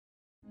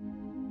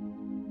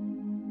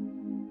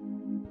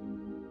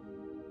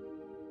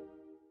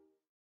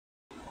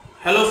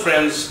Hello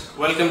friends,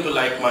 welcome to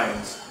Like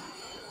Minds.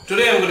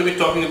 Today I'm going to be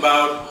talking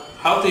about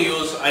how to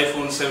use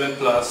iPhone 7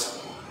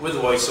 Plus with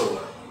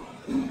VoiceOver.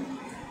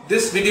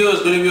 This video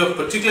is going to be of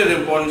particular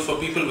importance for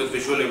people with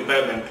visual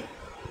impairment,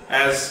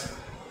 as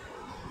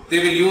they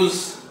will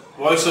use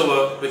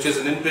VoiceOver, which is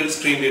an inbuilt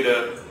screen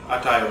reader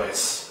at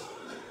iOS.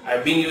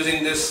 I've been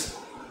using this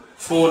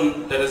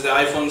phone, that is the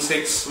iPhone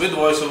 6, with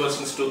VoiceOver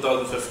since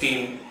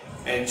 2015,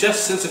 and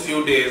just since a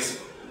few days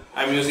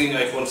I'm using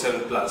iPhone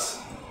 7 Plus.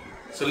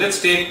 So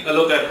let's take a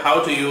look at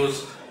how to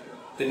use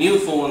the new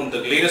phone, the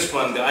latest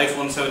one, the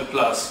iPhone 7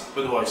 Plus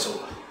with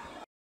VoiceOver.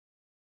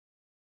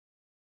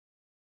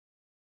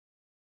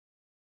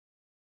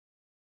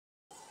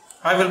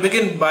 I will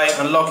begin by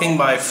unlocking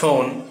my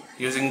phone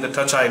using the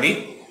Touch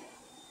ID.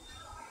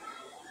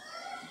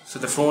 So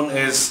the phone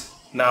is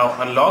now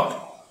unlocked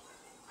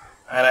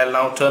and I'll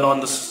now turn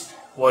on this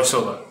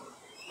VoiceOver.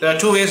 There are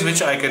two ways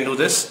which I can do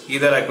this.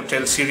 Either I could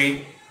tell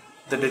Siri,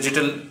 the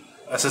digital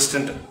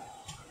assistant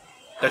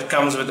that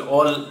comes with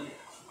all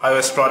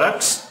iOS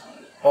products,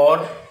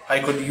 or I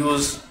could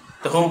use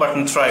the home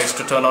button thrice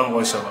to turn on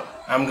VoiceOver.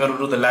 I'm going to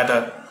do the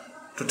latter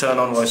to turn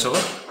on VoiceOver.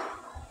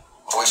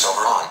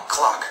 VoiceOver on,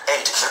 clock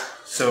 8.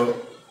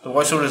 So the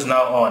VoiceOver is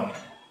now on.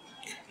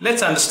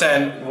 Let's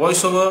understand,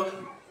 VoiceOver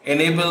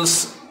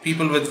enables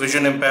people with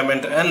vision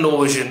impairment and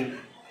low vision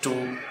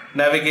to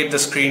navigate the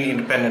screen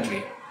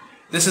independently.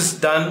 This is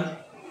done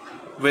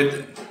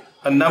with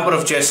a number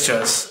of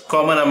gestures,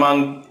 common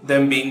among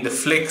them being the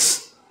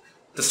flicks,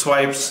 the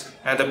swipes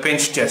and the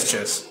pinch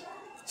gestures.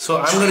 So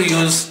I'm going to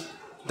use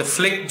the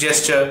flick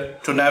gesture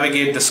to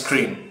navigate the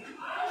screen.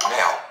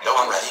 Mail, no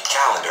one ready,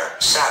 calendar,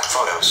 sat,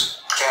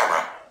 photos,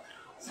 camera.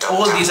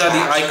 All these are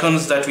the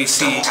icons that we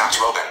see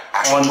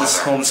on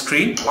this home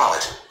screen.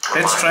 Wallet.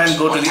 Let's try and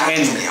go to the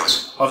end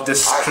of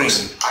this screen.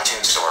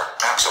 iTunes Store,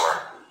 App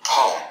Store,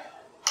 Home,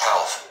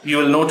 Health. You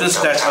will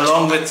notice that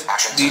along with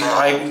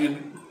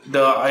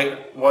the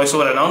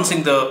VoiceOver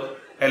announcing the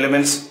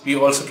elements, we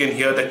also can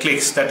hear the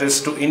clicks, that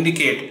is to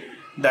indicate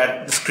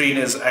that the screen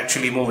is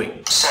actually moving.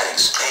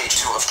 Settings, page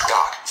 2 of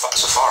dock,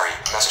 Safari,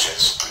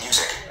 messages,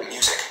 music.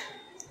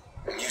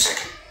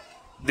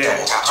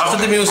 There.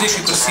 After the music,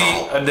 you can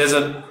see there's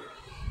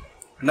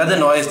another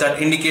noise that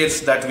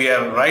indicates that we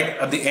are right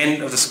at the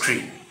end of the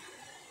screen.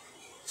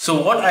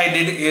 So what I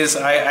did is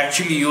I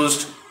actually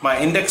used my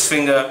index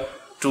finger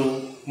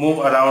to move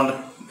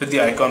around with the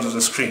icons of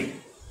the screen.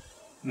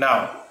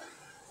 Now,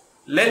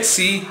 let's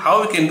see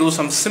how we can do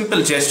some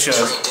simple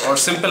gestures or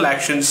simple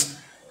actions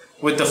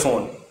with the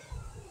phone.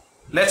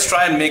 Let's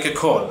try and make a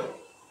call.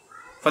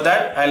 For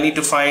that, I'll need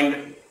to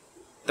find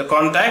the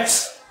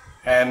contacts,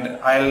 and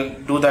I'll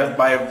do that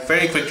by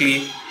very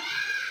quickly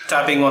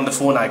tapping on the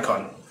phone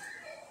icon.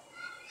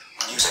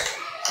 Music,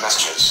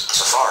 messages,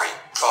 Safari,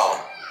 phone.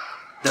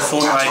 The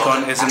phone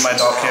icon is in my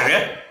dock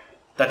area,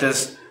 that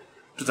is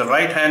to the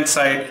right hand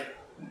side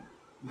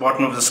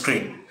bottom of the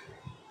screen.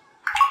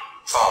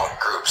 Phone,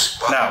 groups,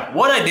 button. Now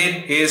what I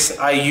did is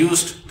I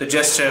used the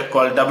gesture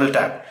called double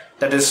tap,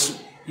 that is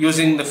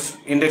using the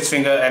index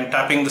finger and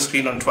tapping the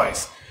screen on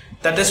twice.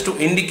 That is to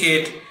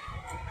indicate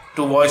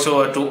to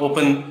VoiceOver to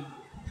open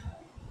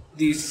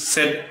the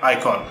said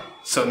icon.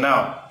 So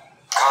now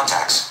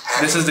Contacts,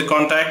 this is the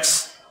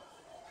contacts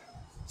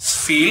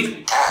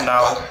field.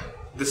 Now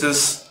this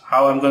is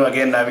how I'm going to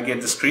again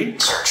navigate the screen.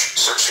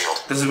 search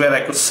field. This is where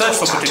I could search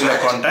for a particular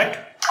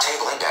contact.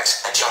 Table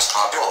index, adjust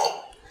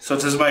Abdul. So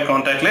this is my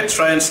contact. Let's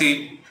try and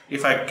see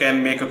if I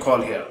can make a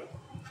call here.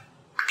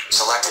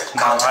 Selected.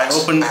 Now I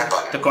Contacts, opened add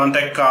button. the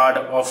contact card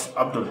of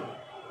Abdul.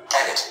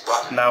 Edit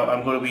button. Now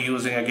I'm going to be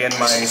using again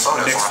my Using photo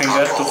index font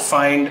finger to control.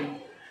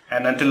 find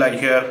and until I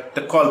hear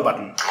the call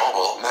button.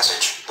 Mobile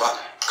message button.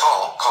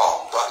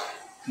 Call button.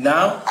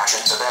 Now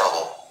Actions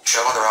available.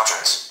 Show other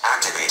options.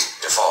 Activate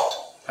default.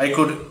 I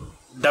could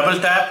double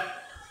tap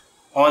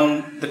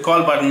on the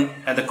call button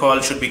and the call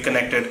should be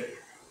connected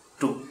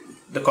to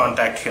the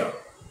contact here.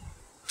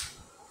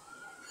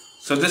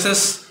 So this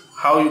is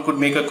how you could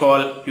make a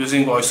call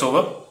using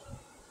VoiceOver.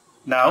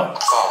 Now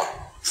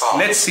Phone.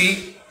 let's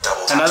see,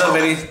 Double tap another to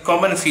very open.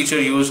 common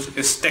feature used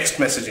is text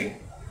messaging.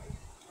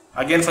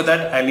 Again, for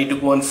that I need to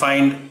go and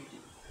find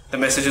the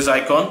messages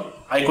icon.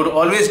 I could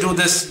always do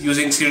this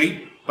using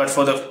Siri, but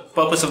for the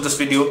purpose of this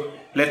video,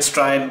 let's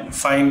try and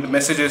find the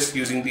messages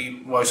using the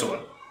VoiceOver.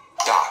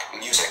 Dock.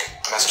 Music.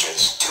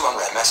 Messages.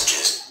 200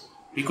 messages.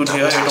 We could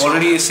hear it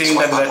already is saying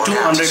that there are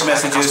 200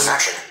 messages.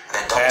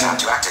 Then double tap And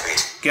to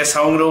activate. guess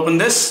how I'm going to open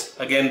this?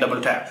 Again,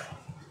 double tap.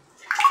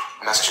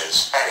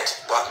 Messages.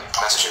 Edit button.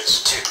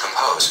 Messages. To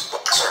compose.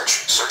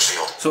 Search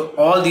field. So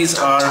all these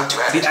are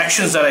the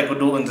actions that I could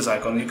do in this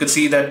icon. You can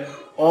see that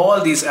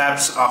all these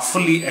apps are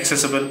fully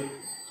accessible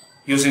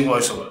using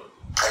VoiceOver.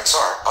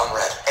 XR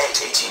unread.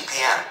 8:18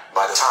 p.m.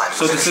 By the time.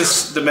 So this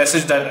is the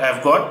message that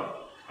I've got.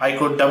 I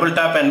could double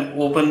tap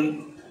and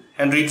open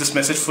and read this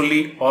message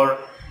fully, or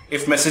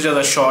if messages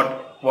are short,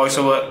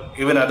 VoiceOver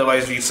even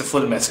otherwise reads the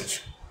full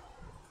message.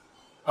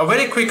 A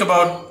very quick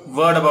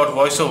word about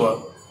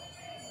VoiceOver.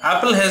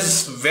 Apple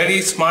has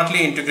very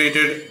smartly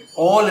integrated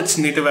all its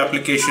native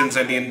applications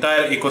and the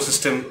entire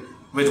ecosystem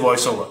with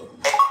VoiceOver.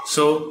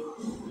 So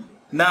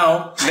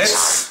now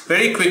let's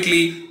very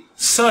quickly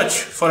search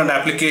for an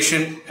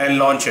application and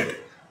launch it.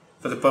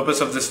 For the purpose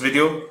of this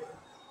video,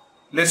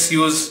 let's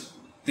use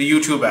the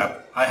YouTube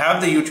app. I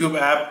have the YouTube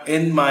app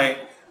in my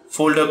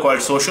folder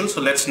called Social,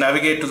 so let's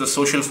navigate to the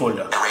Social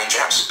folder. Arrange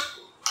apps.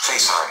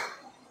 FaceTime.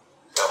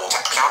 Double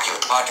tap.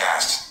 Calculate.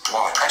 Podcasts.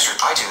 Wallet. Extra.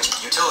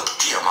 iTunes. Utility.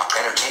 Geomod.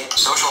 Entertain.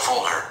 Social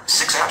folder.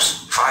 6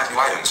 apps. 5 new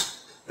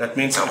items. That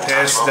means there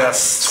are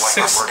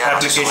 6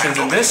 applications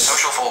in this.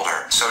 Social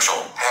folder. Social.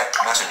 Head.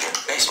 Messenger.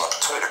 Facebook.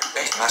 Twitter.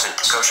 Base message.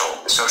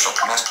 Social. Social.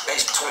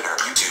 Base. Twitter.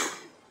 YouTube.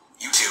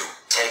 YouTube.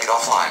 Take it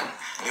offline.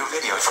 New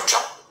video from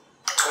Jump.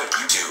 Twitter.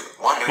 YouTube.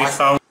 1 new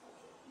item.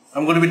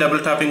 I'm going to be double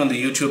tapping on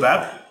the YouTube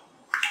app.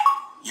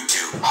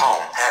 YouTube.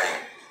 Home. Heading.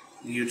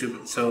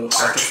 YouTube. So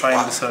I have to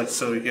find the search.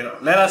 So we can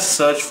let us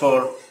search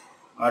for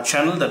our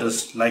channel, that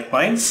is Like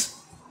Minds.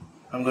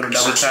 I'm going to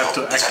double tap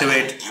to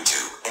activate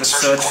the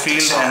search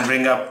field and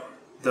bring up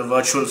the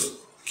virtual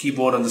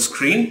keyboard on the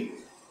screen.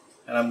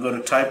 And I'm going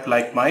to type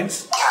Like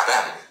Minds. Cap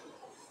M.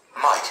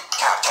 Mic.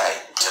 Cap K.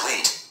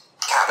 Delete.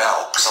 Cap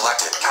L.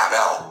 Selected. Cap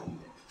L.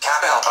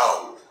 Cap L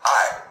O.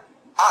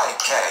 I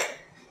K.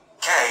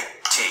 K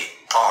T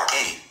R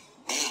E.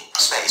 E.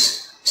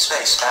 Space.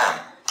 Space M.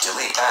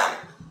 Delete M.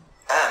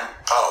 M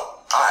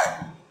O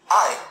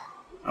I.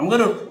 I'm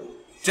going to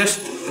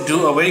just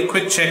do a very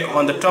quick check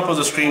on the top of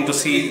the screen to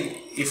see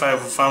if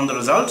I've found the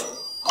result.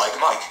 Like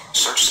Mike,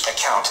 search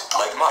account,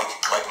 like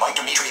Mike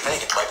Dimitri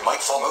Vegan, like Mike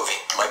full movie,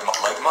 like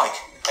Mike,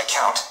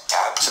 account,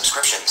 tab,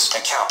 subscriptions,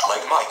 account,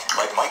 like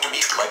Mike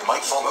Dimitri, like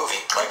Mike full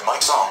movie, like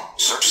Mike song,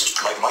 search,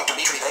 like Mike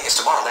Dimitri Vegas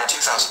Tomorrowland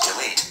 2000,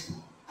 delete,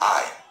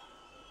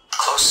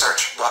 close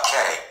search,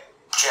 K,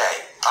 J,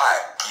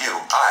 U,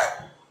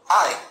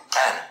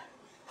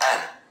 N,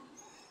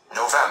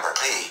 November,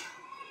 B,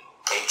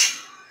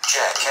 H, J,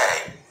 K,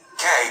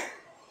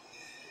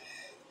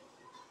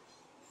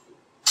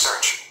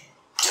 search.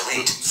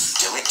 Delete.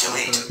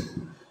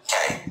 K,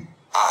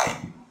 I,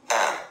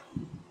 M,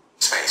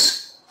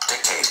 space,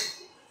 dictate,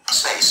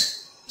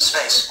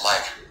 space,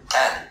 like,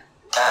 N,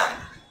 M,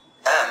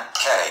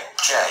 K,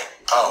 J,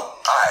 O,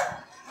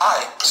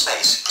 I,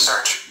 space,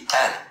 search,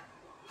 N,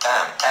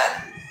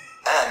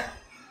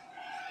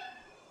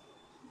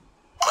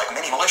 like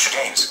mini militia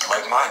games,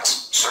 like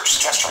Minds, search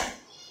suggestion.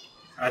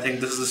 I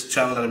think this is the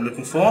channel that I'm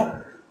looking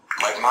for.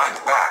 Like Mind,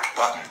 back,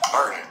 button,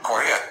 Burden,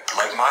 Korea,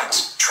 Like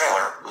Minds,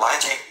 trailer,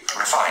 Lionsgate,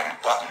 refine,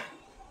 button,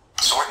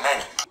 sort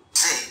menu,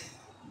 Z,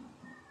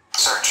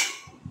 search,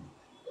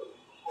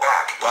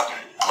 back, button,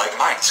 Like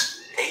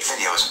Minds, 8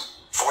 videos,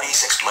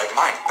 46, Like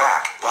Mind,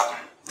 back, button.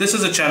 This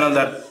is a channel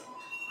that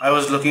I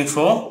was looking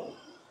for.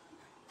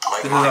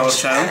 Like This Minds,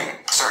 is our channel. heading,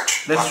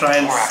 search, Let's button, try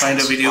and more find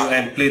a actions, video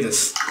button. and play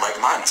this. Like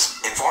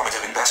Minds,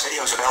 informative and best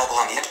videos available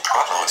on the internet,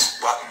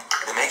 uploads, button,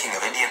 the making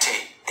of Indian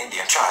tea.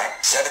 Indian chai,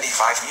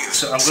 75 views.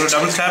 So I'm going to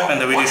double tap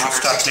and the video should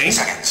start playing.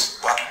 Seconds.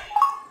 Button.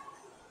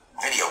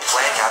 Video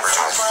playing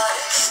advertisement.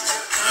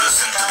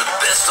 Listen to the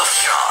best of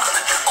Sean,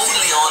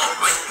 only on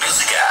Win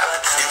Music app.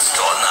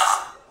 Install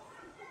now.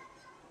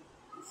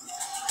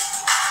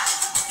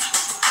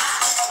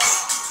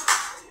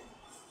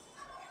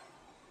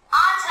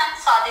 आज हम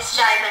स्वादिष्ट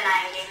चाय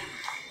बनाएंगे।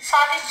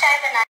 स्वादिष्ट चाय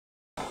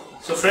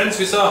बनाएंगे। So friends,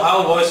 we saw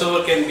how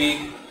VoiceOver can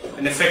be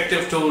an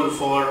effective tool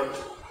for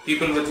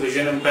people with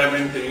vision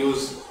impairment to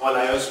use all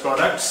iOS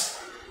products.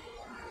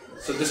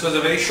 So this was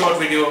a very short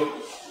video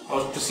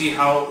to see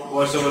how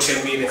VoiceOver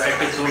can be an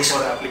effective tool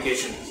for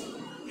applications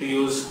to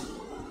use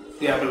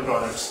the Apple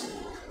products.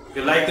 If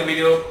you like the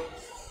video,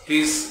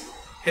 please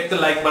hit the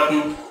like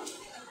button,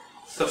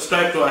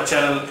 subscribe to our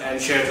channel and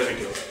share the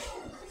video.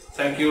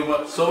 Thank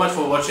you so much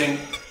for watching,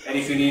 and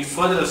if you need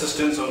further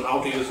assistance on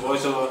how to use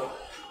VoiceOver,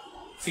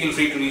 feel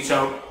free to reach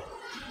out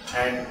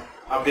and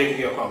update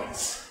your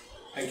comments.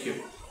 Thank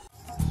you.